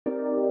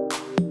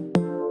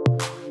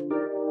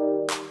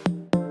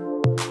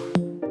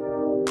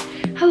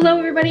Hello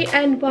everybody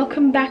and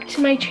welcome back to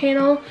my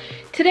channel.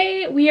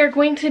 Today we are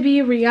going to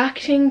be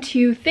reacting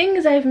to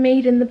things I've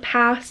made in the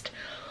past.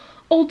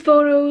 Old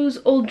photos,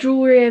 old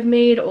jewelry I've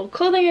made, old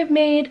clothing I've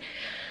made.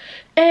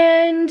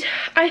 And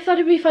I thought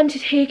it'd be fun to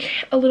take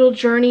a little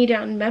journey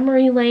down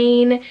memory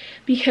lane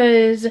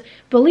because,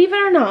 believe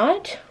it or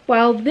not,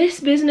 while this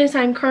business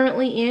I'm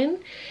currently in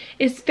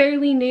is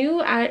fairly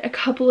new at a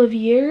couple of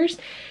years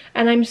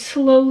and I'm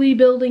slowly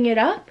building it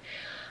up,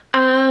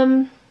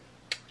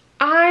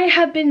 I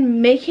have been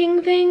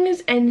making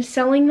things and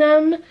selling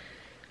them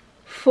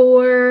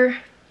for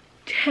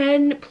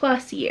 10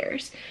 plus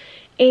years,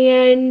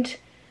 and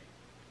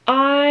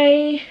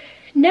I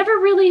never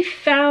really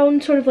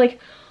found sort of like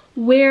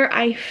where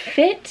I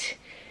fit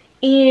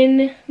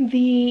in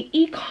the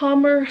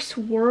e-commerce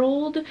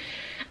world.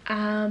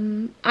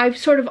 I've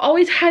sort of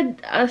always had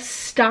a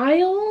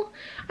style,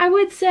 I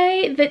would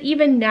say, that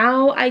even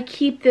now I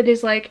keep, that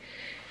is like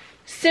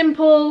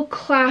simple,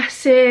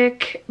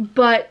 classic,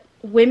 but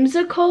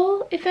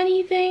whimsical, if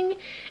anything,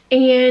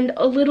 and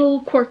a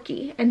little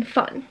quirky and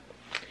fun.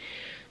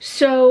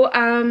 So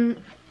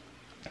I'm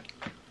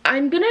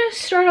gonna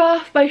start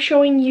off by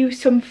showing you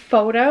some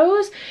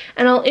photos,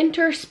 and I'll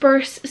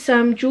intersperse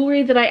some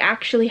jewelry that I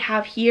actually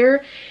have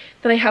here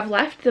that I have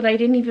left that I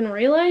didn't even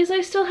realize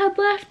I still had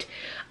left.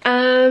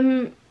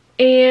 And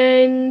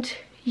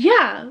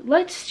yeah,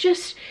 let's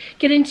just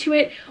get into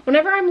it.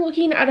 Whenever I'm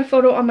looking at a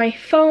photo on my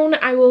phone,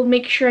 I will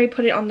make sure I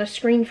put it on the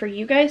screen for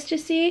you guys to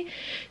see.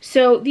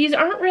 So these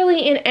aren't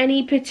really in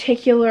any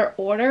particular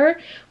order,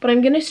 but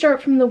I'm going to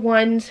start from the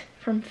ones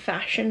from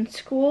fashion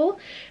school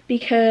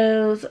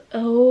because,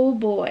 oh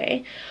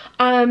boy.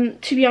 To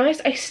be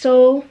honest, I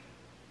still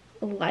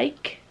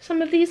like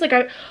some of these. Like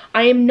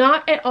I am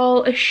not at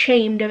all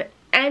ashamed of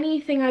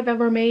anything I've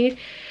ever made,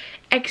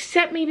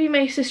 except maybe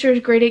my sister's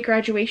grade 8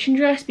 graduation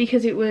dress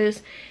because it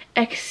was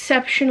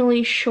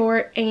exceptionally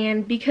short,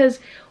 and because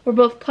we're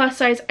both plus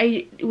size,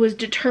 I was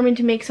determined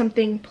to make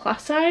something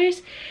plus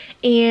size,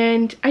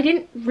 and I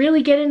didn't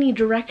really get any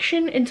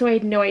direction, and so I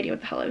had no idea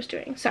what the hell I was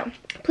doing. So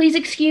please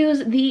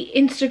excuse the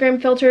Instagram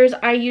filters.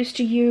 I used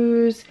to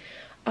use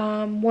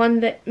one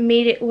that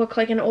made it look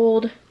like an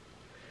old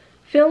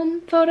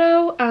film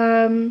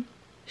photo,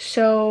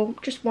 so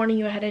just warning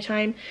you ahead of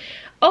time.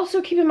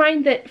 Also, keep in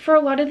mind that for a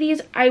lot of these,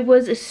 I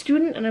was a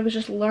student and I was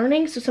just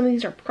learning, so some of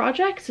these are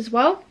projects as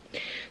well.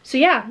 So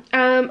yeah,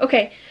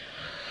 okay.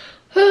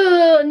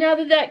 Now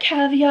that that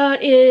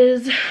caveat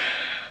is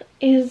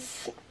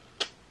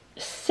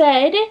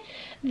said,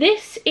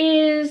 this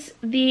is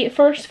the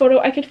first photo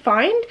I could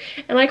find,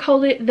 and I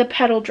called it the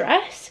petal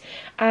dress.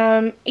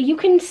 You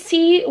can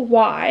see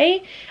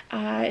why.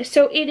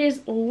 So it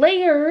is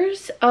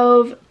layers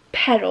of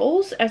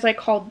petals, as I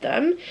called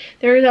them.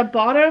 There's a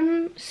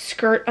bottom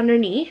skirt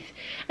underneath,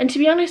 and to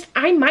be honest,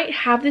 I might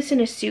have this in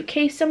a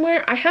suitcase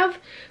somewhere. I have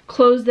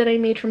clothes that I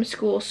made from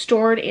school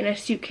stored in a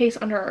suitcase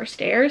under our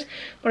stairs,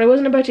 but I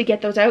wasn't about to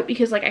get those out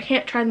because, like, I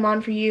can't try them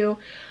on for you,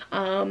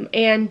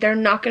 and they're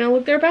not gonna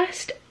look their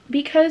best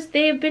because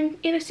they've been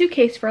in a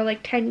suitcase for like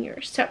 10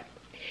 years. So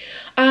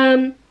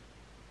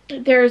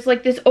there's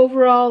like this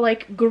overall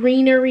like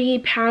greenery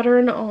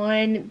pattern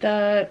on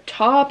the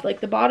top,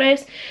 like the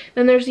bodice.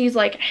 Then there's these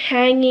like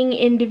hanging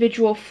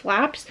individual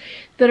flaps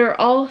that are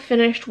all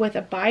finished with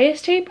a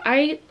bias tape.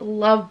 I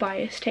love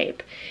bias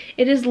tape.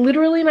 It is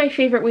literally my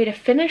favorite way to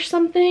finish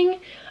something.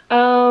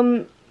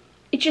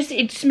 It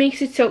just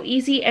makes it so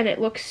easy, and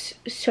it looks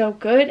so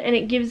good, and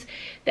it gives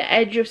the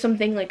edge of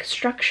something like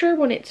structure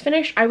when it's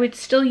finished. I would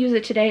still use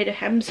it today to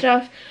hem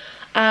stuff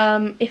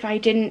if I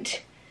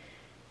didn't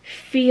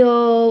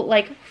feel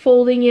like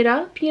folding it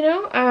up, you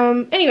know.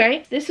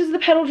 Anyway, this is the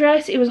petal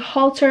dress. It was a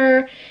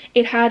halter.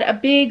 It had a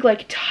big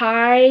like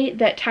tie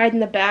that tied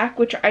in the back,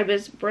 which I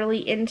was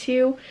really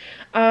into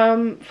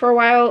for a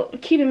while.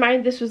 Keep in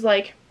mind, this was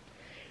like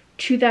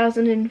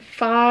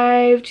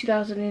 2005,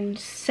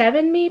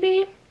 2007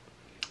 maybe.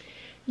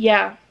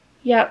 Yeah,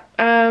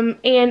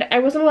 and I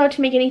wasn't allowed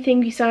to make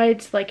anything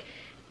besides like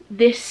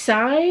this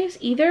size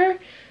either.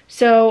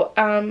 So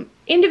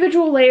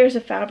individual layers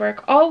of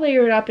fabric, all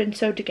layered up and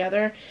sewed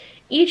together,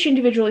 each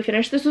individually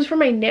finished. This was for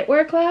my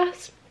knitwear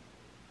class.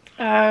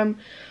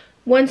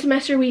 One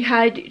semester we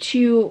had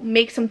to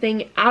make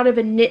something out of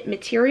a knit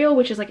material,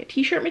 which is like a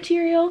t-shirt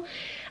material.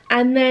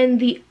 And then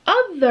the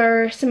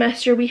other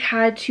semester we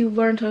had to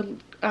learn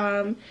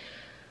to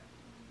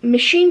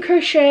machine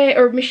crochet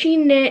or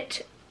machine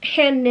knit,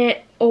 hand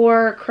knit,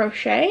 or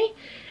crochet.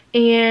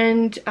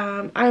 And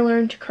I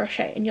learned to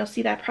crochet, and you'll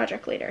see that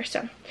project later.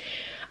 So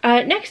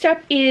next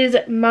up is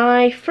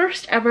my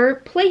first ever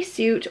play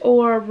suit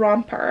or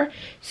romper.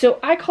 So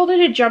I called it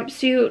a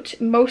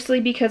jumpsuit mostly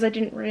because I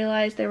didn't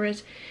realize there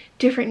was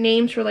different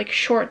names for like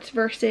shorts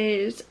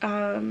versus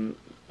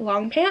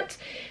long pants.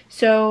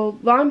 So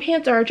long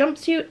pants are a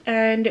jumpsuit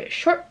and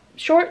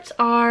shorts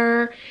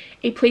are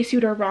a play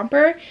suit or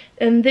romper.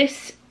 And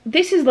this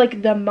is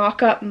like the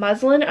mock-up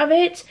muslin of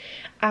it,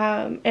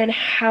 and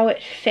how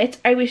it fits.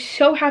 I was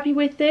so happy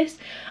with this.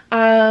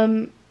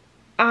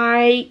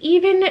 I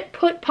even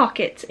put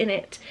pockets in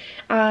it.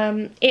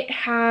 It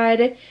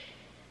had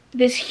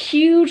this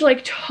huge,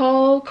 like,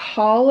 tall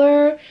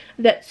collar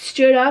that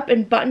stood up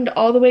and buttoned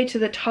all the way to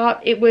the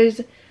top. It was,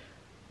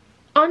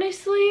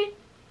 honestly,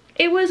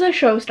 it was a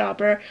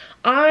showstopper.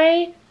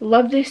 I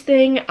love this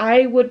thing.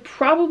 I would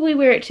probably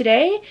wear it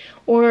today,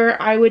 or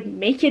I would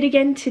make it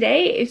again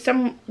today,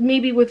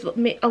 maybe with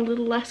a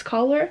little less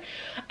collar.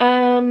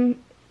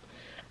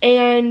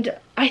 And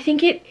I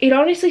think it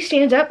honestly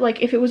stands up.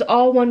 Like, if it was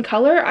all one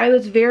color, I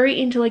was very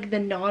into like the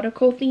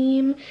nautical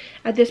theme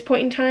at this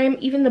point in time.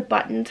 Even the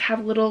buttons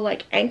have little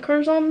like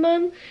anchors on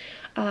them.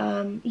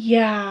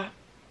 Yeah.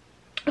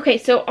 Okay,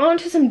 so on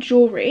to some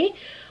jewelry.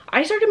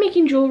 I started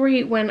making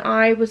jewelry when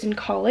I was in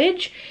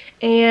college,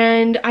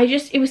 and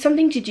it was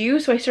something to do,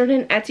 so I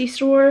started an Etsy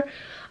store.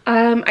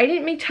 I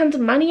didn't make tons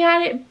of money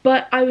at it,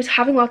 but I was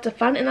having lots of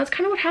fun, and that's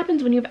kind of what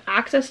happens when you have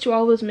access to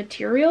all those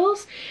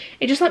materials.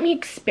 It just let me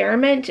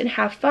experiment and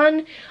have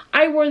fun.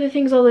 I wore the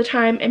things all the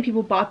time, and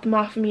people bought them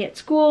off of me at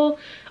school.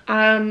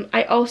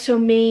 I also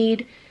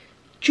made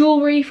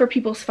jewelry for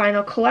people's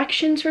final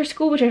collections for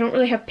school, which I don't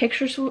really have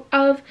pictures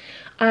of,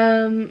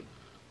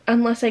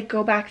 unless I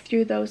go back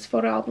through those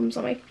photo albums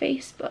on my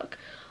Facebook.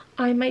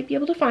 I might be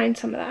able to find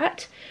some of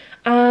that.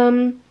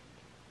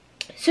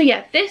 So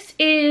yeah, this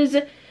is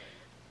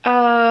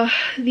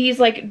these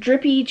like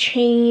drippy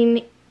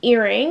chain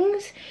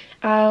earrings.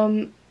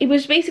 It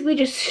was basically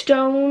just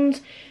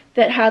stones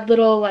that had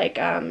little like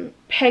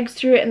pegs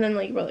through it, and then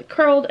like were like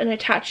curled and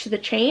attached to the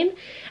chain.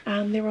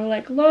 They were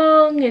like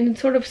long and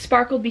sort of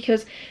sparkled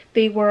because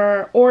they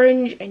were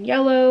orange and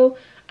yellow,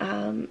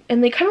 and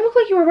they kind of look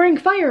like you were wearing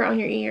fire on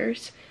your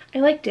ears. I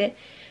liked it.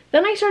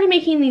 Then I started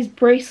making these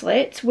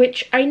bracelets,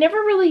 which I never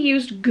really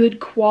used good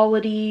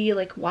quality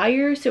like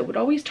wires, so it would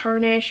always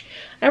tarnish.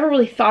 I never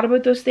really thought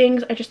about those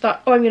things. I just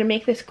thought, oh, I'm gonna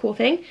make this cool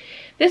thing.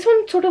 This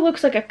one sort of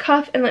looks like a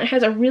cuff, and then it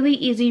has a really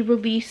easy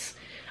release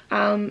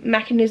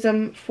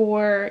mechanism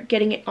for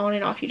getting it on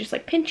and off. You just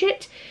like pinch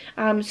it,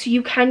 so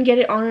you can get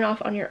it on and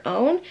off on your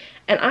own.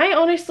 And I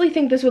honestly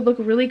think this would look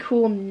really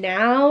cool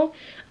now,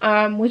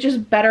 with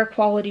just better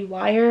quality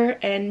wire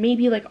and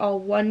maybe like all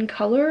one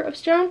color of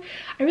stone.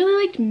 I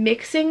really liked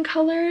mixing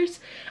colors.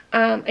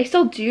 I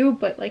still do,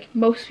 but like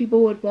most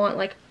people would want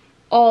like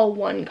all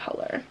one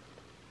color.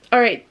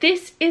 Alright,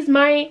 this is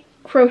my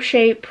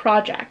crochet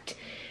project,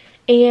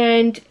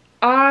 and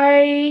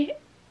I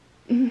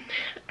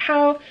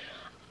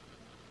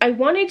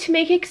wanted to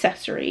make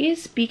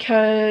accessories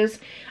because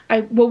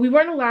we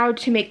weren't allowed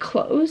to make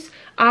clothes.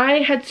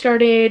 I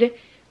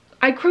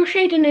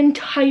crocheted an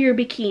entire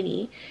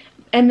bikini,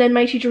 and then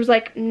my teacher was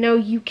like, no,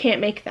 you can't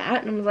make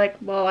that. And I was like,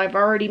 well, I've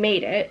already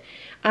made it.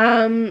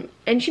 And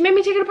she made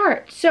me take it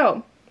apart.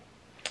 So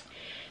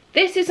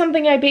this is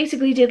something I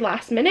basically did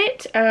last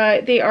minute.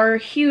 They are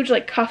huge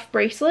like cuff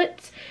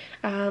bracelets.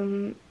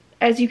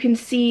 As you can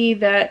see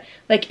that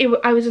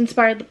I was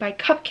inspired by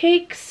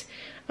cupcakes,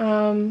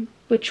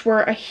 which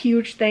were a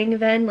huge thing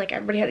then. Like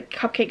everybody had a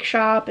cupcake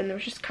shop, and there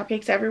was just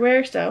cupcakes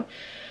everywhere. So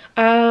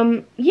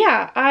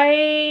yeah,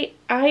 I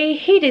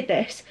hated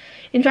this.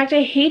 In fact,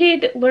 I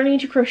hated learning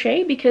to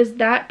crochet because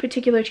that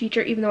particular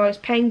teacher, even though I was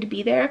paying to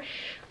be there,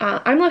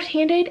 I'm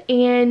left-handed,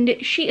 and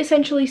she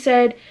essentially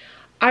said,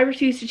 I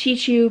refuse to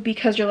teach you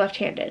because you're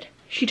left-handed.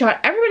 She taught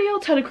everybody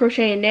else how to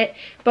crochet and knit,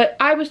 but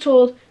I was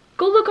told,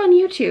 go look on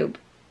YouTube.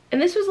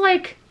 And this was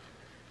like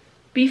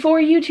before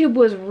YouTube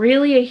was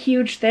really a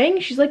huge thing.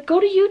 She's like, go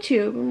to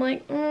YouTube. I'm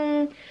like,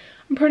 I'm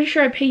pretty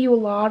sure I pay you a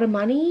lot of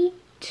money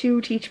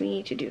to teach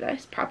me to do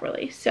this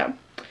properly. So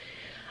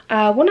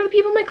one of the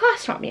people in my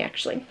class taught me,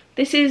 actually.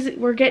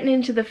 We're getting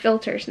into the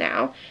filters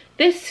now.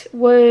 This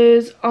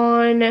was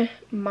on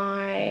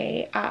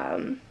my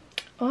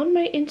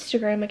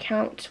Instagram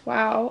account.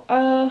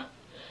 Wow.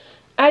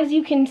 As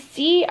you can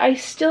see, I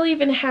still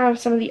even have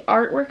some of the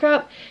artwork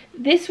up.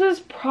 This was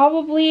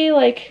probably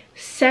like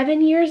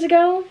 7 years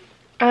ago.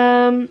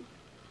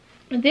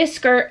 This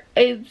skirt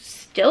is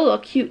still a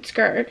cute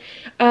skirt,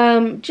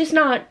 just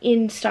not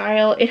in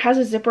style. It has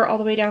a zipper all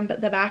the way down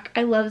the back.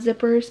 I love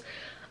zippers.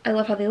 I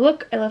love how they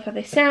look. I love how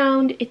they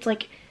sound. It's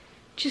like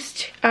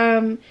just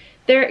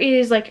there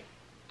is like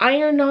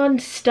iron-on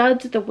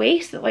studs at the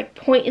waist that like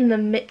point in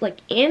the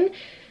in.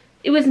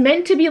 It was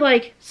meant to be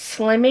like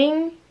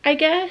slimming, I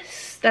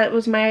guess. That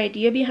was my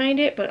idea behind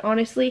it, but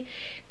honestly,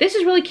 this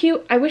is really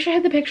cute. I wish I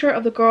had the picture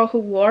of the girl who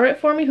wore it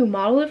for me, who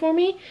modeled it for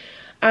me,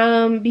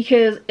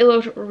 because it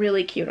looked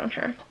really cute on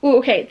her. Ooh,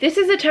 okay, this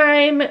is a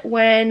time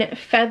when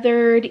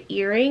feathered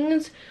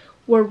earrings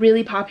were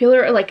really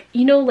popular, like,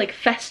 you know, like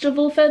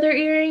festival feather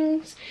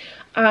earrings,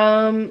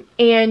 and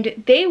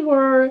they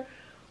were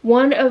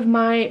one of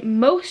my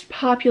most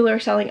popular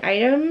selling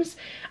items.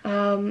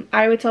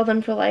 I would sell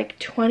them for like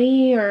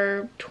 $20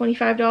 or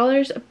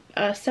 $25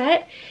 a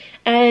set,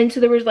 and so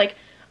there was like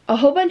a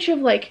whole bunch of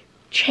like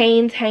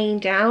chains hanging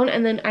down,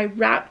 and then I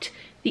wrapped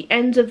the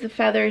ends of the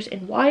feathers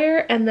in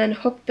wire and then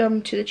hooked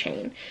them to the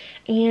chain.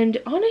 And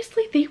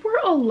honestly, they were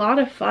a lot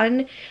of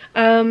fun.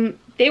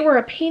 They were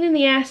a pain in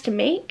the ass to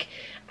make,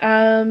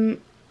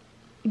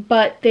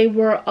 but they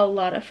were a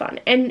lot of fun.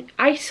 And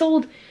I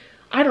sold,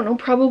 I don't know,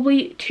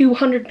 probably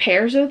 200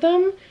 pairs of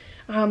them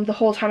the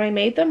whole time I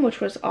made them, which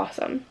was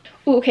awesome.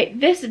 Ooh, okay,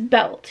 this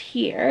belt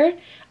here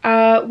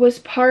was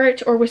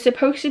part, or was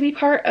supposed to be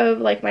part of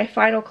like my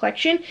final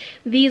collection.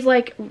 These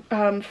like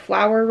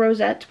flower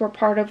rosettes were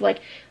part of like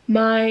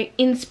my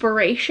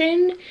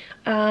inspiration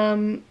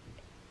in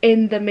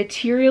the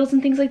materials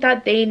and things like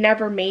that. They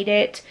never made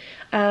it.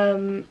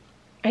 I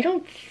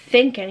don't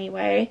think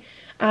anyway.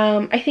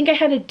 I think I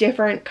had a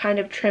different kind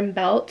of trim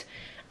belt.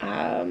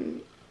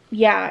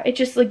 Yeah, it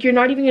just like, you're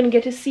not even gonna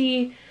get to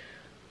see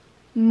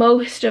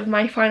most of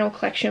my final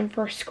collection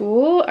for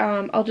school.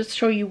 I'll just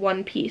show you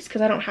one piece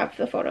because I don't have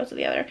the photos of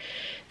the other.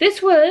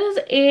 This was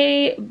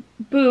a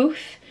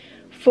booth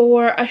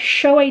for a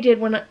show I did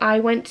when I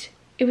went,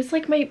 it was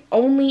like my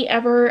only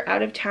ever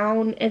out of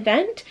town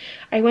event.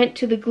 I went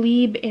to the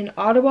Glebe in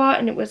Ottawa,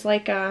 and it was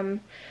like a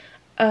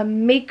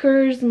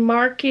maker's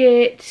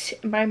market.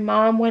 My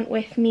mom went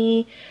with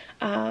me.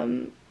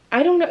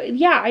 I don't know,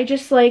 yeah, I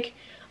just like,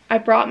 I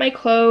brought my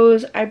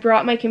clothes, I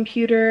brought my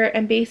computer,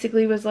 and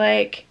basically was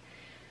like,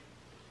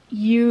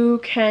 you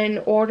can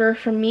order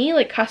from me,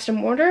 like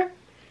custom order.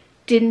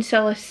 Didn't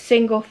sell a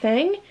single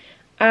thing.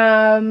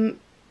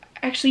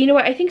 Actually, you know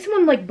what, I think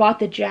someone like bought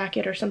the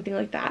jacket or something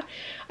like that.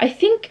 I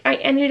think I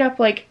ended up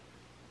like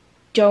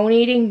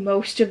donating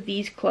most of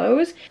these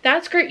clothes.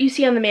 That skirt you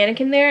see on the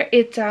mannequin there,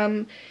 it's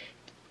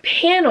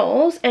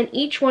panels, and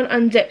each one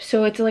unzips,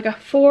 so it's like a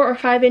 4 or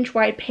 5 inch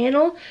wide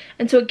panel,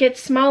 and so it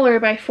gets smaller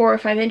by 4 or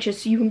 5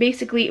 inches, so you can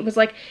basically, it was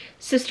like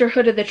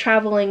Sisterhood of the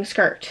Traveling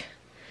skirt.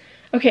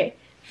 Okay,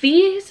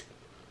 these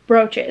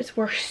brooches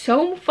were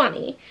so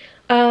funny.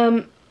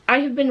 I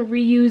have been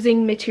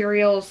reusing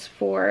materials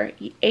for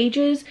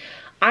ages.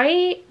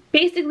 I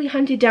basically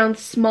hunted down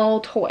small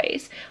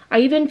toys. I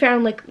even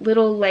found like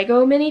little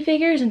Lego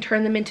minifigures and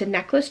turned them into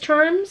necklace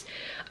charms.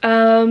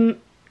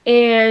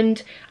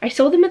 And I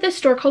sold them at this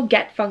store called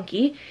Get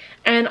Funky,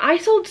 and I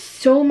sold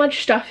so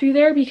much stuff through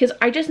there because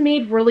I just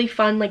made really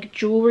fun like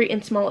jewelry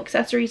and small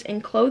accessories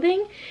and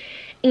clothing,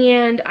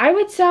 and I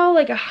would sell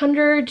like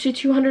 $100 to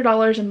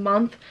 $200 a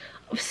month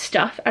of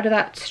stuff out of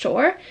that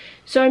store.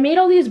 So I made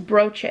all these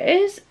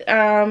brooches.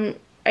 I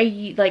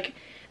like,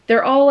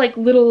 they're all like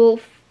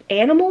little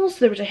animals.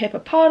 There was a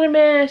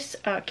hippopotamus,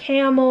 a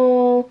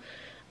camel,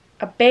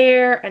 a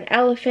bear, an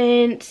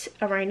elephant,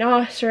 a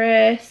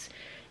rhinoceros.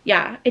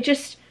 Yeah, it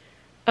just,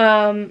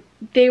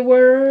 they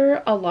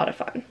were a lot of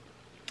fun.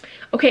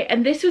 Okay,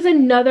 and this was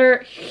another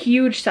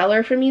huge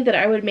seller for me that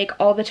I would make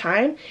all the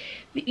time.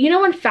 You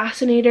know when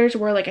fascinators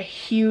were like a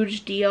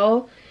huge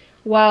deal?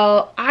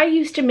 Well, I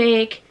used to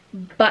make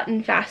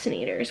button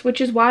fascinators,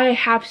 which is why I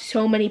have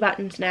so many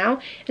buttons now.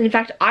 And in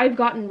fact, I've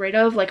gotten rid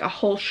of like a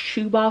whole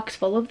shoebox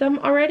full of them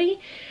already.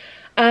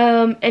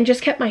 And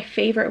just kept my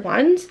favorite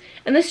ones.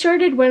 And this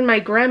started when my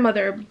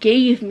grandmother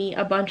gave me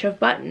a bunch of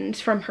buttons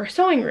from her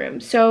sewing room.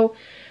 So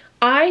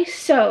I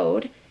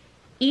sewed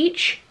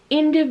each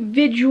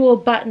individual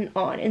button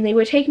on, and they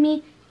would take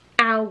me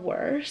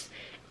hours.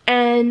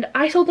 And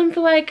I sold them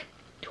for like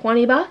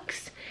 20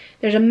 bucks.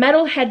 There's a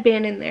metal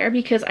headband in there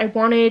because I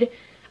wanted,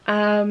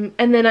 and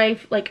then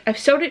I've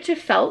sewed it to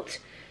felt,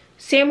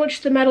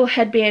 sandwiched the metal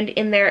headband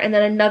in there, and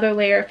then another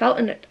layer of felt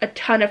and a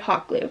ton of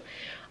hot glue.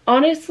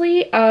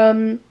 Honestly,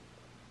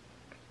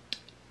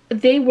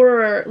 they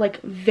were like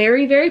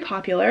very, very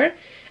popular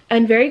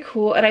and very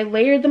cool, and I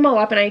layered them all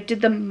up and I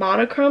did them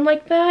monochrome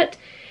like that.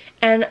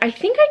 And I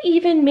think I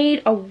even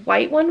made a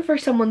white one for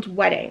someone's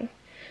wedding,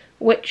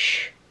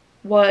 which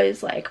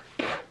was like,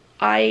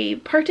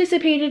 I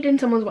participated in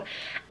someone's wedding.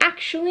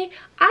 Actually,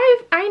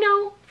 I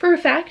know for a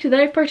fact that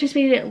I've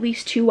participated in at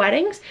least 2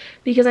 weddings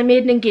because I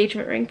made an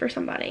engagement ring for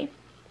somebody.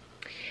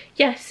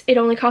 Yes, it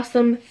only cost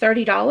them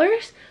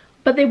 $30,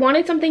 but they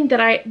wanted something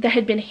that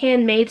had been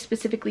handmade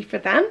specifically for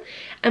them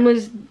and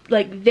was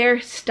like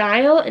their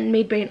style and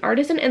made by an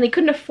artisan, and they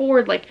couldn't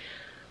afford, like,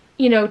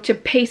 you know, to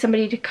pay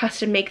somebody to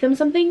custom make them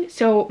something.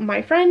 So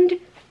my friend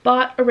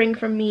bought a ring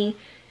from me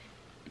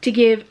to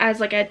give as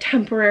like a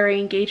temporary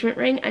engagement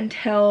ring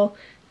until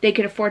they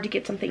could afford to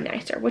get something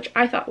nicer, which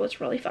I thought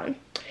was really fun.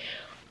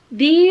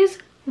 These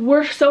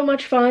were so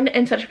much fun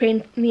and such a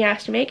pain in the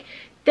ass to make.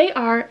 They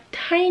are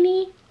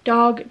tiny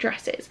dog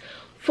dresses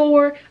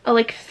for a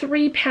like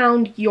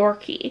 3-pound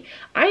Yorkie.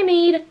 I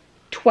made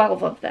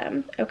 12 of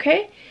them,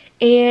 okay?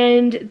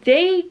 And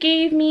they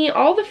gave me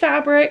all the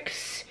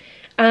fabrics,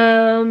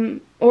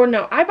 or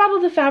no, I bought all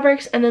the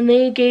fabrics, and then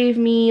they gave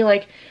me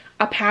like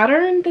a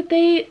pattern that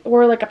they,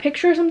 or like a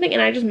picture or something,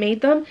 and I just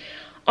made them.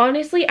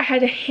 Honestly, I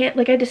had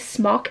to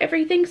smock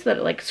everything so that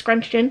it like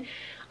scrunched in.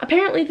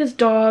 Apparently this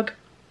dog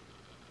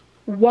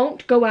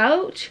won't go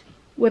out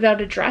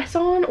without a dress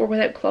on or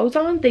without clothes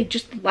on. They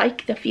just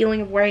like the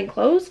feeling of wearing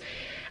clothes.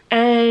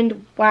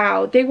 And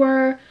wow, they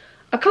were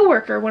a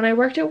coworker when I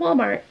worked at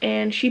Walmart,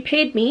 and she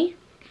paid me,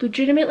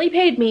 legitimately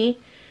paid me,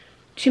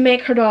 to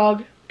make her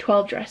dog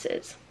 12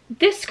 dresses.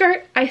 This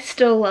skirt I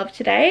still love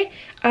today,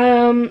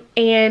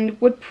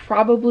 and would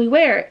probably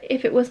wear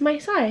if it was my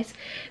size.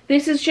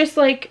 This is just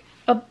like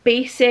a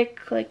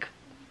basic like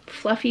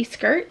fluffy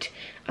skirt.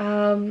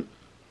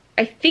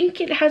 I think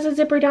it has a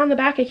zipper down the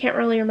back. I can't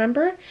really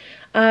remember.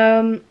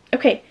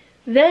 Okay,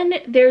 then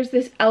there's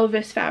this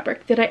Elvis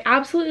fabric that I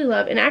absolutely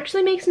love and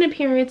actually makes an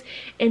appearance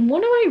in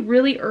one of my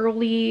really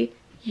early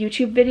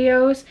YouTube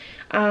videos.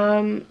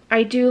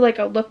 I do like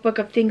a lookbook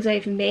of things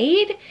I've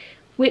made,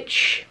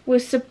 which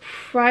was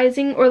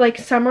surprising, or like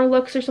summer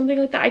looks or something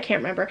like that. I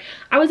can't remember.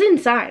 I was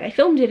inside. I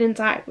filmed it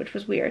inside, which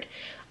was weird,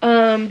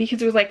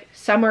 because it was like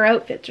summer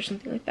outfits or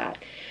something like that.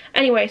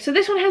 Anyway, so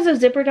this one has a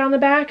zipper down the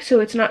back, so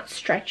it's not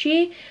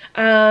stretchy.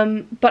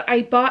 But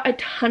I bought a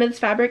ton of this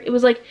fabric. It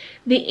was like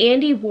the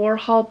Andy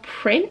Warhol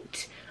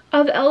print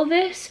of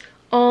Elvis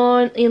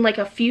in like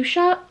a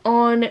fuchsia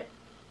on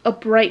a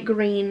bright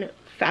green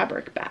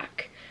fabric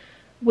back,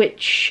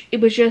 which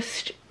it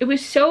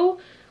was so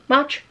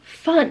much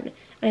fun.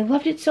 I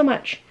loved it so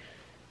much.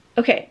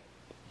 Okay,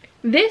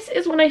 this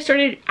is when I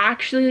started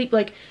actually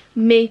like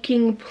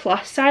making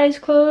plus size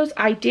clothes.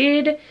 I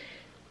did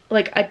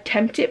like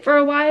attempt it for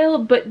a while,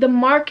 but the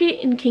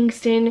market in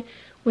Kingston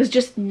was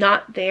just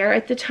not there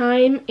at the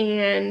time,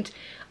 and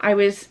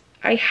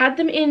I had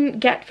them in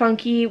Get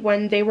Funky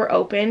when they were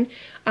open,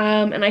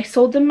 and I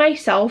sold them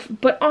myself,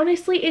 but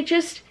honestly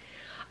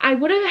I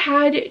would have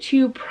had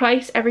to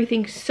price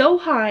everything so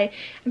high,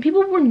 and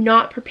people were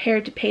not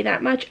prepared to pay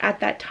that much at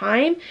that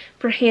time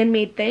for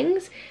handmade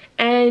things.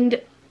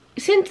 And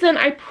since then,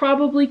 I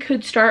probably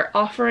could start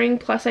offering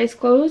plus size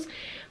clothes,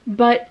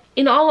 but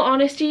in all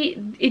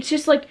honesty, it's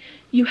just like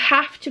you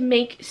have to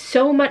make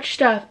so much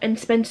stuff and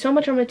spend so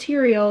much on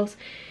materials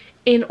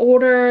in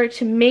order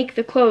to make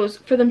the clothes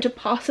for them to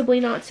possibly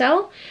not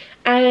sell.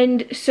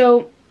 And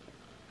so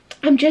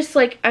I'm just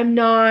like, I'm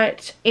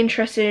not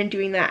interested in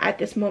doing that at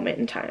this moment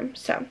in time.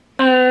 So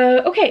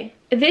okay,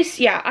 this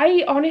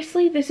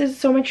is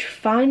so much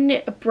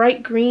fun. A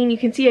bright green. You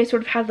can see I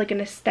sort of had like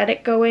an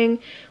aesthetic going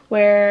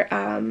where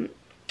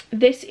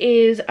this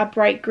is a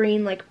bright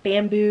green like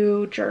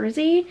bamboo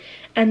jersey,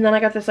 and then I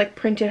got this like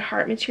printed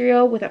heart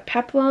material with a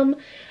peplum,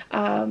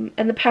 and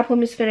the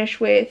peplum is finished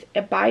with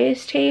a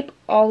bias tape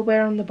all the way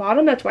around the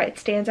bottom. That's why it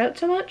stands out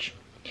so much.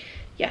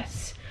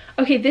 Yes.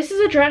 Okay, this is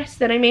a dress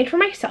that I made for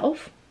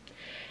myself,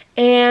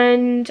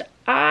 and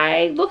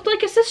I looked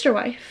like a sister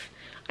wife.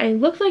 I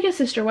looked like a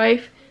sister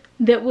wife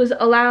that was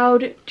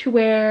allowed to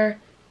wear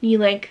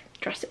knee-length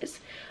dresses.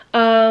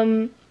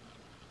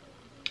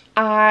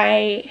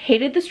 I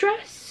hated this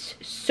dress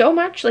so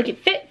much. Like, it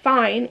fit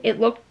fine. It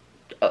looked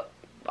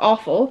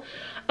awful.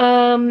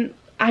 Yeah.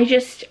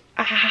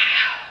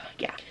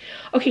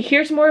 Okay,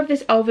 here's more of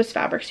this Elvis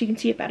fabric so you can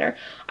see it better.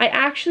 I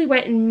actually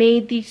went and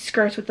made these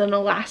skirts with an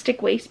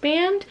elastic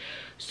waistband.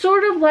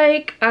 Sort of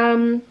like,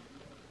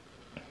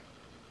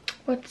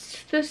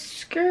 what's the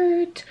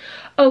skirt?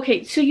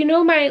 Okay, so you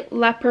know my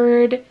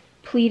leopard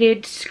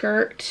pleated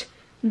skirt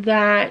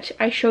that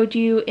I showed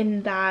you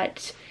in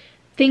that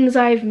things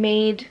I've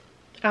made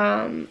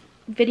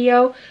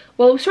video?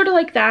 Well, it was sort of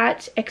like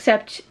that,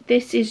 except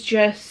this is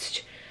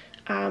just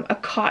a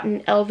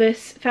cotton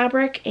Elvis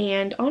fabric,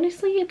 and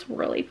honestly it's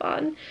really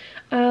fun,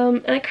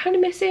 and I kind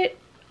of miss it,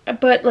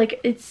 but like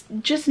it's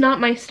just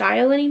not my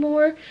style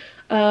anymore.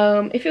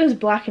 If it was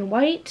black and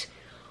white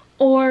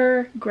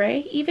or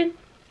gray even,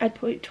 I'd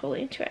put it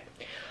totally into it.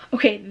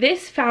 Okay,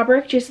 this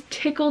fabric just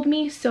tickled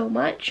me so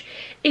much.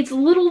 It's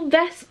little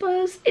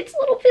Vespas. It's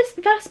little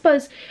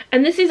Vespas.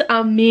 And this is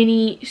a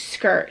mini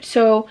skirt.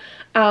 So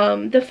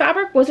the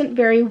fabric wasn't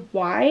very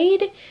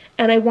wide,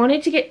 and I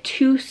wanted to get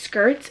 2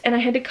 skirts, and I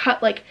had to cut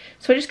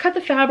so I just cut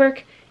the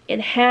fabric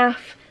in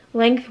half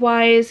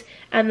lengthwise,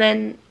 and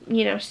then,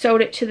 you know, sewed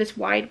it to this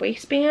wide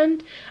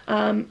waistband.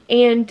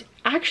 And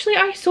actually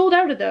I sold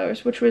out of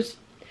those, which was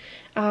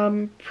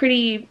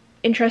pretty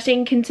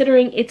interesting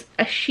considering it's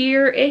a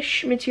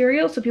sheer-ish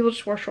material, so people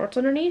just wore shorts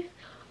underneath.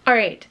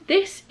 Alright,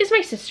 this is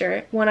my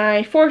sister when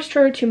I forced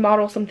her to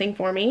model something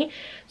for me.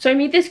 So I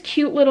made this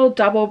cute little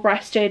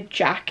double-breasted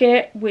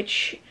jacket,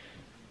 which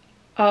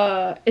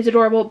is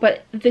adorable,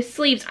 but the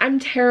sleeves, I'm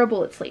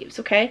terrible at sleeves,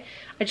 okay?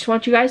 I just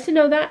want you guys to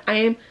know that. I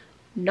am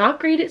not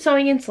great at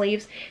sewing in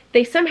sleeves.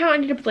 They somehow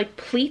ended up with like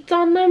pleats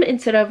on them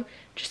instead of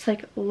just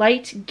like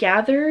light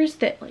gathers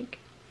that like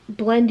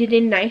blended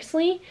in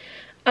nicely.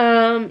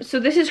 So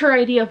this is her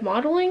idea of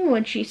modeling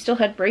when she still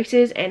had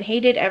braces and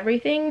hated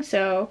everything.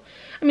 So,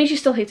 I mean, she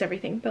still hates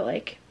everything, but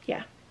like,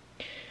 yeah.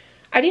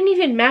 I didn't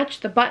even match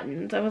the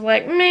buttons. I was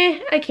like, meh,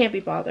 I can't be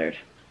bothered.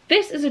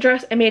 This is a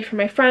dress I made for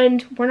my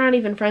friend. We're not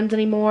even friends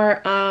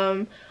anymore.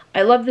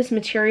 I love this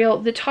material.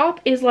 The top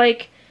is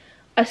like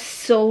a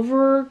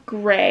silver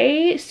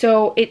gray,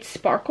 so it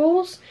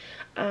sparkles.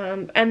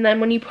 And then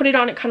when you put it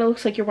on, it kind of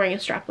looks like you're wearing a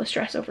strapless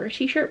dress over a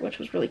t-shirt, which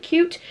was really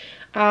cute.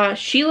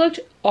 She looked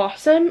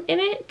awesome in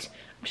it.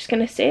 I'm just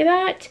gonna say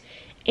that.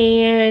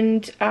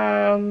 And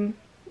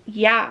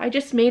yeah, I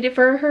just made it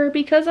for her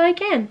because I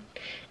can.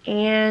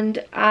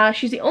 And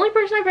she's the only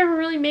person I've ever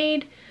really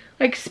made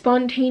like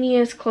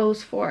spontaneous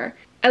clothes for.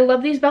 I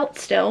love these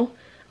belts still.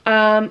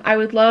 I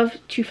would love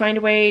to find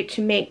a way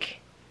to make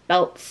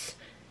belts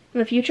in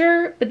the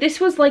future, but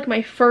this was like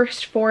my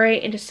first foray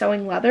into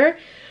sewing leather.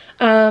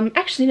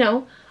 Actually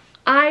no,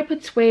 I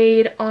put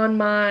suede on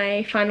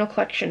my final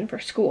collection for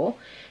school,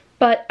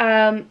 but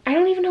I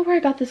don't even know where I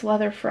got this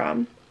leather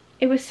from.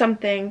 It was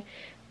something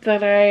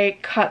that I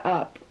cut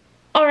up.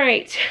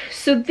 Alright,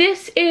 so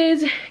this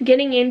is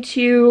getting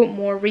into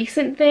more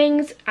recent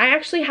things. I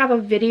actually have a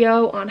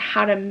video on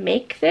how to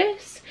make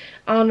this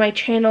on my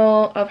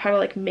channel of how to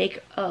like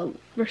make a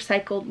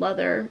recycled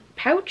leather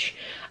pouch.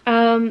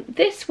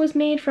 This was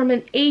made from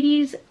an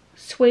 80s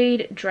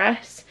suede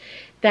dress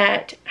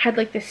that had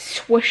like this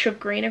swoosh of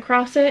green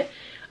across it,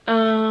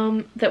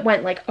 that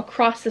went like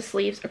across the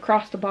sleeves,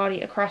 across the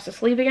body, across the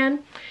sleeve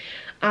again.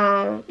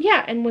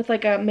 Yeah, and with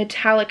like a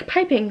metallic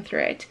piping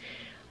through it.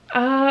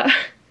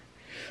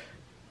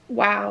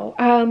 Wow.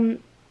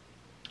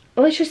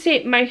 Let's just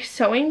say my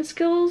sewing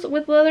skills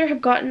with leather have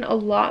gotten a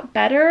lot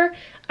better,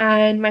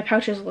 and my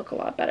pouches look a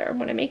lot better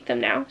when I make them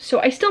now.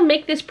 So I still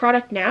make this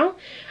product now.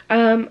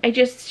 I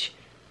just,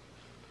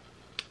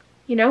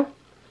 you know,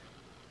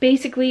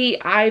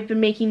 basically I've been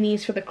making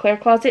these for the Claire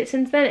closet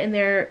since then, and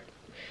they're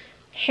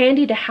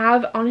handy to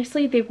have.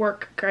 Honestly, they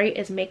work great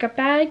as makeup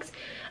bags,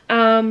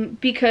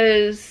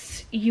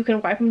 because you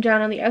can wipe them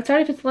down on the outside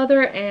if it's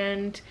leather,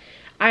 and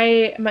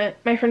my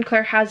friend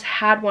Claire has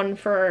had one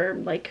for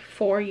like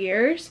 4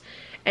 years,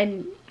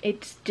 and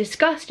it's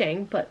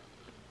disgusting, but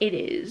it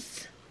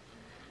is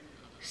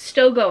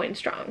still going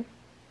strong.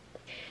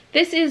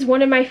 This is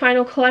one of my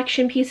final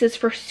collection pieces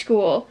for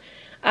school.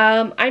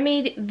 I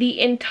made the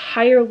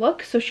entire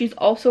look, so she's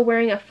also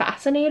wearing a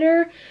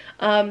fascinator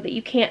that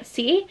you can't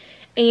see,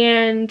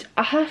 and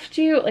I'll have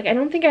to, like, I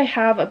don't think I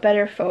have a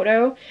better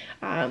photo.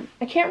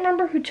 I can't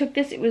remember who took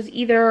this. It was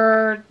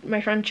either my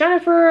friend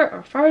Jennifer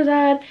or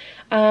Farzad,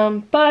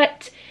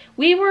 but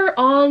we were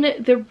on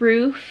the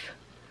roof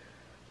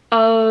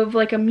of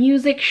like a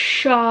music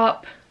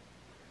shop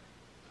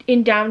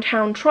in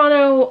downtown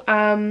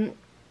Toronto,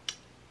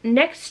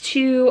 next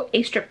to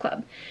a strip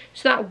club.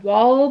 So that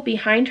wall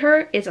behind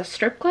her is a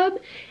strip club,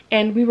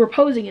 and we were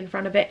posing in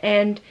front of it,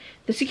 and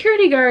the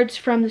security guards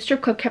from the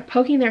strip club kept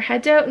poking their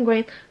heads out and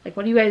going like,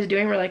 what are you guys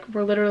doing? We're like,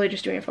 we're literally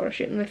just doing a photo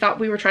shoot. And they thought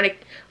we were trying to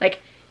like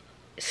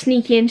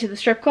sneak into the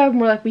strip club, and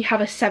we're like, we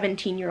have a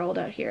 17-year-old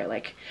out here.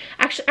 Like,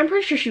 actually I'm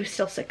pretty sure she was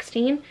still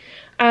 16.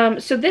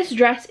 So this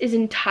dress is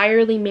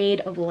entirely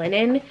made of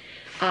linen.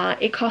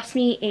 It cost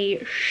me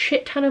a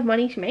shit ton of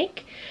money to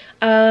make.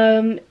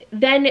 Then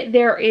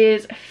there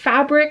is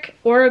fabric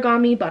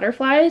origami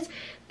butterflies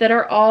that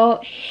are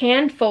all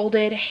hand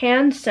folded,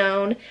 hand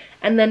sewn,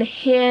 and then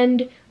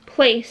hand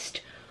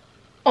placed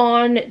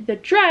on the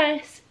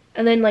dress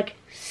and then like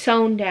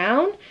sewn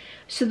down.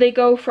 So they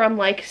go from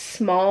like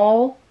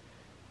small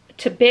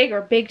to big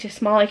or big to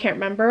small, I can't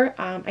remember.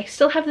 I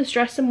still have this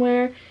dress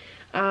somewhere,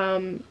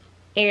 and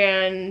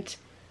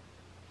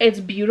it's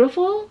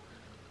beautiful.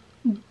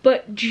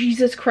 But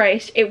Jesus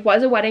Christ, it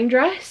was a wedding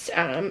dress.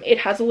 It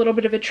has a little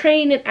bit of a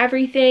train and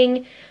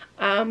everything,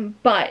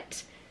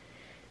 but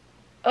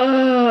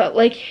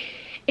like,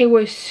 it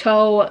was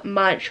so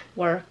much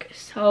work,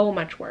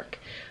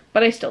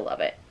 but I still love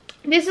it.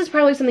 This is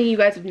probably something you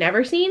guys have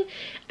never seen,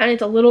 and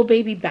it's a little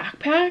baby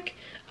backpack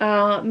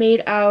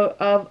made out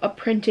of a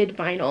printed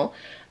vinyl.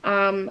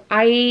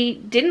 I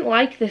didn't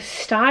like the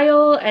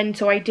style, and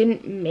so I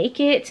didn't make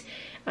it.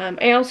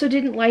 I also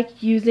didn't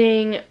like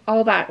using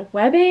all that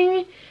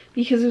webbing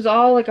because it was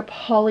all like a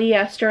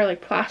polyester,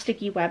 like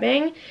plasticky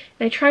webbing, and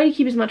I try to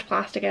keep as much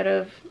plastic out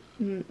of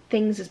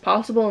things as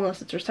possible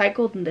unless it's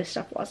recycled, and this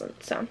stuff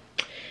wasn't.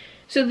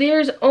 So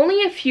there's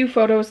only a few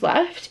photos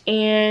left,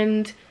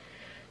 and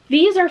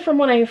these are from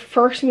when I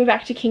first moved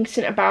back to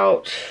Kingston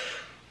about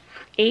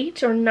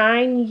 8 or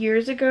 9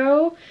 years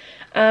ago.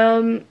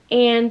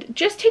 And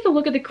just take a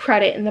look at the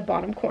credit in the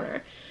bottom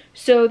corner.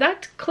 So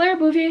that's Claire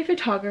Bouvier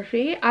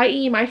Photography,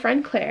 i.e. my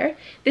friend Claire.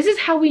 This is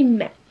how we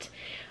met.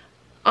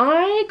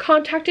 I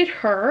contacted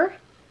her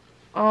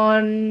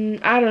on,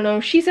 I don't know,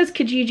 she says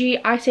Kijiji,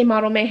 I say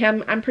Model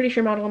Mayhem. I'm pretty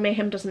sure Model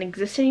Mayhem doesn't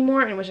exist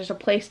anymore, and it was just a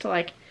place to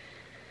like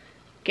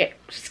get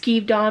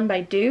skeeved on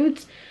by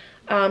dudes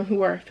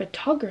who are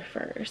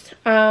photographers.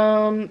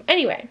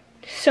 Anyway,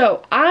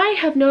 so I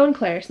have known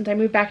Claire since I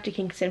moved back to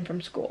Kingston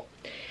from school,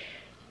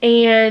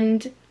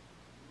 and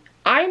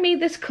I made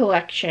this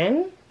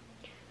collection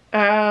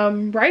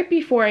right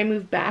before I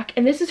moved back,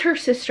 and this is her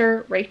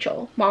sister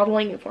Rachel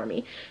modeling it for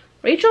me.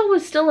 Rachel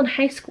was still in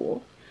high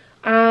school,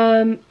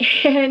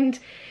 and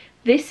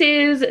this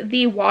is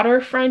the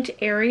waterfront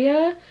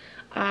area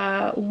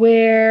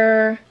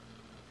where,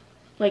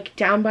 like,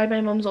 down by my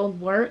mom's old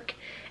work,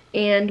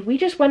 and we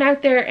just went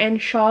out there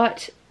and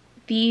shot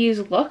these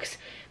looks.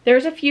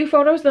 There's a few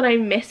photos that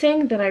I'm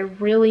missing that I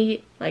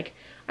really, like,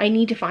 I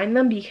need to find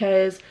them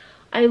because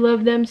I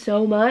love them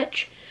so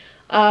much.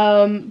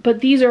 But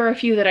these are a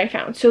few that I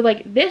found. So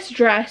like, this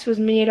dress was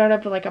made out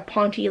of like a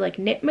ponte, like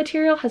knit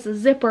material, has a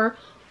zipper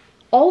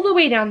all the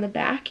way down the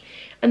back,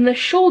 and the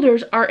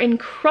shoulders are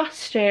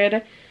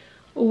encrusted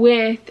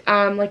with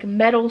like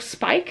metal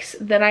spikes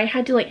that I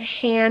had to like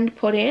hand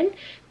put in.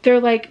 They're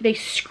like, they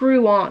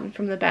screw on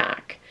from the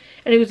back,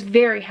 and it was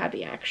very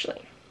heavy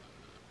actually.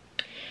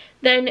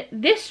 Then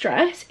this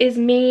dress is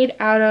made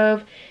out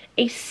of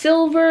a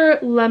silver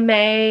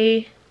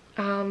lame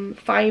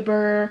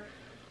fiber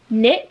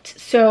knit,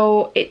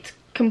 so it's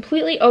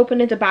completely open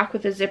at the back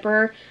with a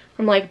zipper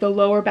from like the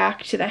lower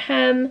back to the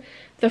hem.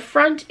 The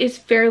front is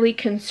fairly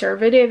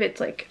conservative, it's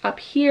like up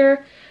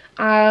here,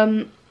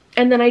 and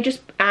then I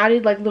just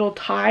added like little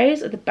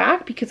ties at the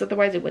back because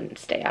otherwise it wouldn't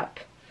stay up.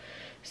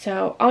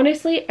 So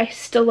honestly, I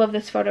still love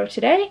this photo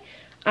today.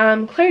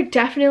 Claire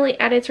definitely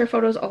edits her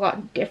photos a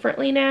lot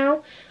differently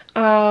now,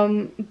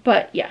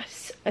 but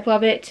yes, I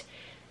love it.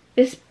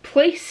 This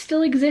place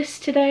still exists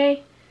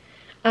today.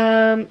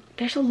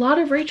 There's a lot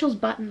of Rachel's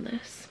butt in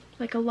this,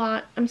 like a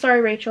lot. I'm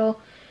sorry,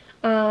 Rachel.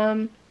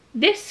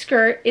 This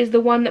skirt is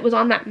the one that was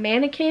on that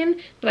mannequin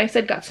that I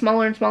said got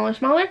smaller and smaller and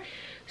smaller.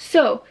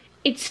 So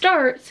it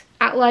starts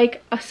at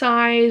like a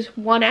size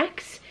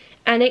 1X,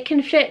 and it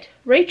can fit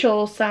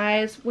Rachel's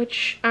size,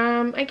 which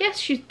I guess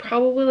she's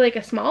probably like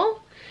a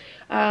small.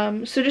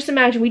 So just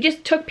imagine we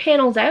just took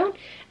panels out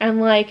and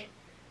like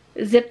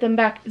zipped it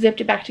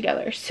back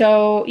together.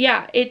 So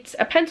yeah, it's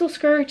a pencil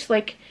skirt,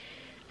 like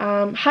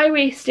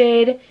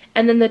high-waisted,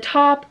 and then the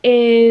top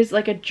is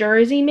like a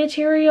jersey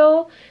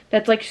material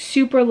that's like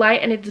super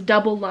light, and it's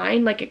double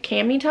lined like a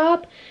cami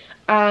top.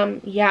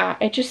 Yeah,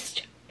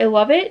 I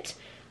love it.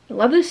 I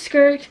love this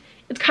skirt.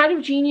 It's kind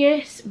of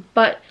genius,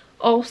 but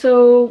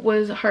also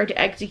was hard to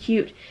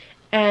execute,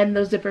 and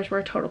those zippers were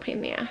a total pain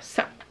in the ass.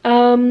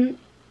 So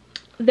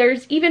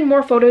there's even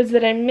more photos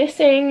that I'm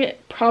missing,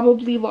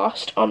 probably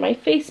lost on my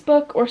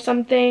Facebook or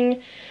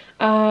something.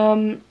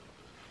 I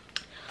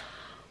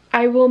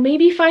will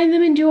maybe find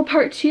them and do a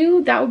part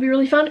 2. That would be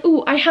really fun.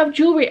 Ooh, I have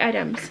jewelry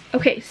items.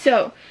 Okay,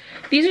 so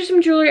these are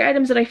some jewelry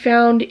items that I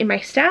found in my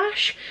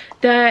stash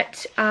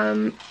that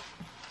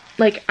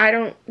like I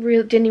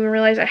didn't even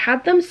realize I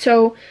had them.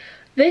 So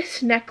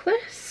this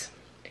necklace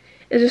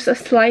is just a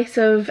slice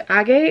of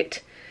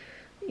agate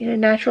in a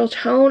natural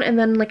tone, and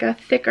then like a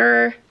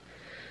thicker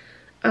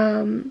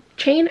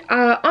chain.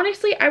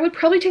 Honestly, I would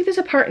probably take this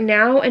apart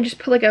now and just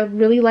put like a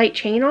really light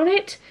chain on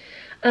it,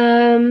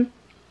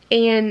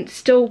 and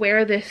still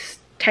wear this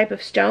type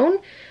of stone,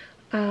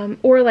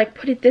 or like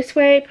put it this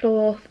way, put a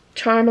little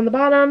charm on the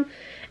bottom,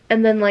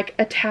 and then like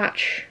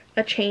attach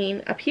a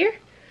chain up here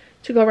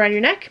to go around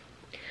your neck.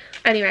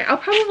 Anyway, I'll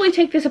probably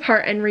take this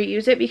apart and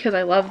reuse it because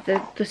I love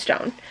the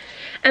stone.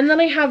 And then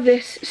I have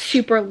this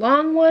super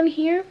long one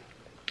here.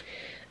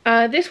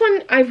 This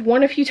one I've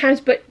worn a few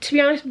times, but to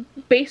be honest,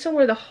 based on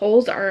where the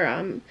holes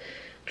are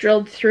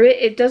drilled through it,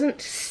 it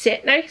doesn't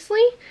sit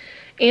nicely.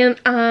 And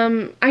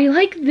I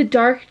like the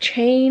dark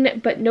chain,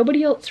 but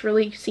nobody else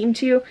really seemed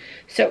to.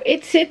 So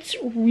it sits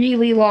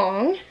really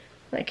long.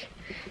 Like,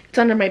 it's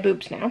under my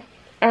boobs now.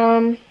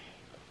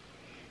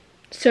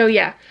 So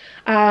yeah,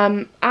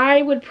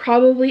 I would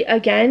probably,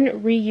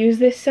 again, reuse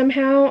this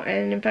somehow.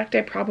 And in fact,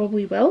 I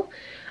probably will.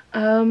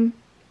 So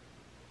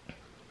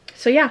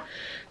yeah,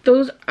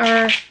 those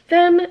are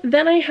them.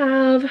 Then I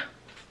have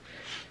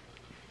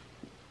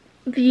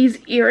these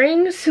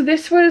earrings. So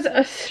this was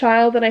a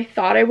style that I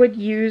thought I would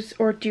use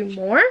or do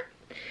more.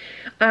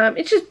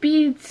 It's just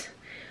beads,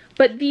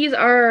 but these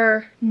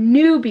are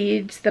new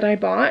beads that I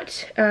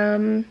bought.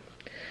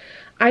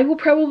 I will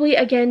probably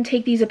again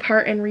take these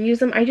apart and reuse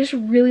them. I just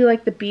really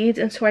like the beads,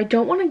 and so I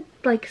don't want to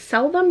like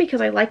sell them because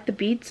I like the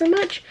beads so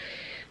much.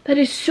 That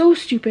is so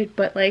stupid,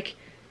 but like,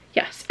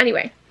 yes.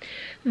 Anyway,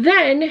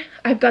 then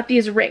I've got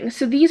these rings.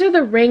 So these are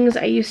the rings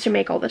I used to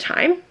make all the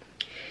time.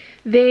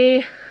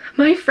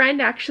 My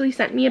friend actually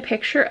sent me a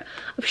picture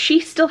of, she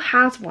still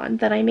has one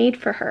that I made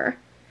for her.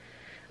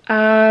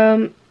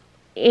 And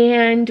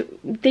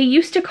they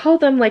used to call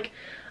them like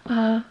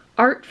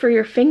art for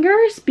your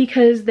fingers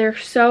because they're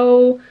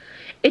so,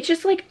 it's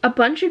just like a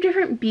bunch of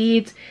different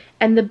beads,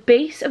 and the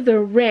base of the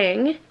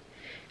ring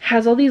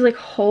has all these like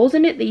holes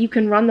in it that you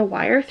can run the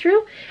wire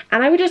through,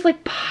 and I would just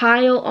like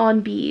pile on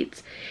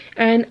beads.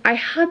 And I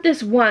had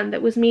this one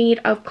that was made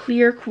of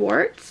clear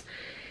quartz,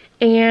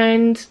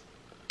 and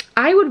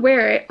I would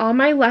wear it on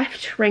my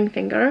left ring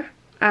finger,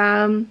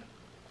 and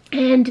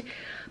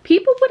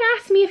people would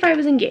ask me if I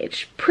was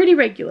engaged pretty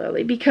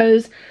regularly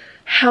because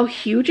how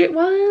huge it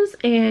was.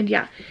 And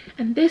yeah,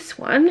 and this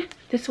one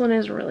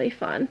is really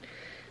fun.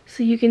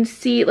 So you can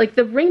see like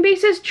the ring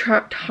base is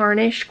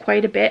tarnished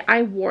quite a bit.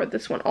 I wore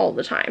this one all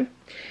the time.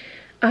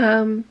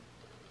 So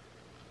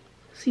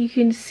you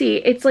can see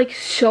it's like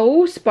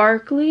so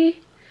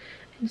sparkly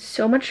and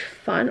so much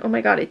fun. Oh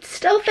my god, it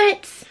still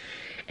fits.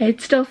 It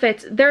still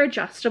fits. They're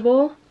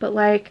adjustable, but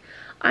like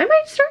I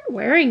might start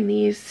wearing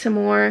these some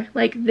more.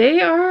 Like they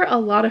are a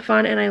lot of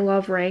fun, and I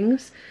love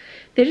rings.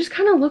 They just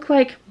kind of look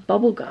like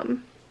bubble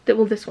gum.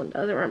 Well, this one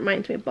does. It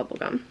reminds me of bubble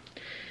gum.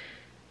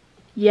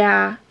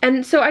 Yeah,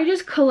 and so I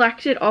just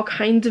collected all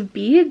kinds of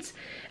beads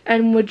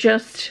and would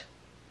just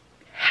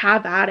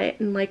have at it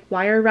and like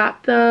wire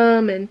wrap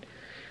them, and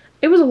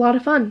it was a lot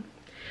of fun.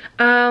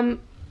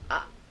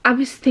 I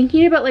was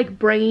thinking about like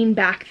bringing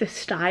back the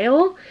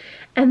style,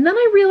 and then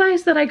I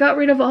realized that I got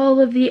rid of all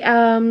of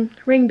the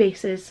ring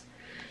bases.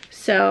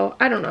 So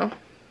I don't know,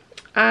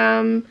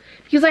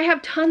 because I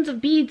have tons of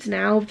beads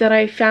now that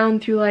I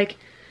found through like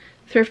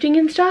thrifting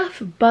and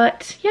stuff.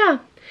 But yeah,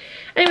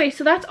 anyway,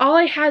 so that's all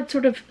I had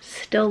sort of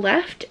still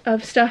left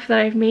of stuff that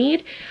I've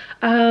made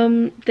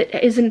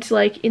that isn't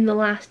like in the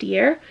last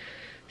year.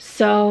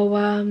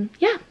 So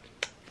yeah,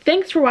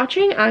 thanks for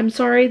watching. I'm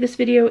sorry this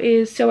video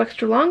is so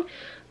extra long,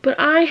 but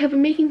I have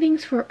been making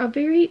things for a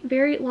very,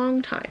 very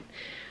long time.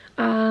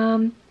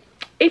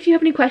 If you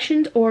have any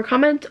questions or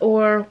comments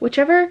or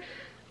whichever,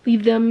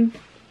 leave them,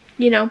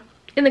 you know,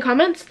 in the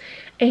comments,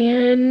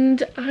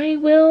 and I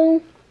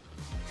will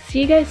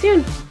see you guys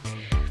soon.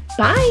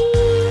 Bye!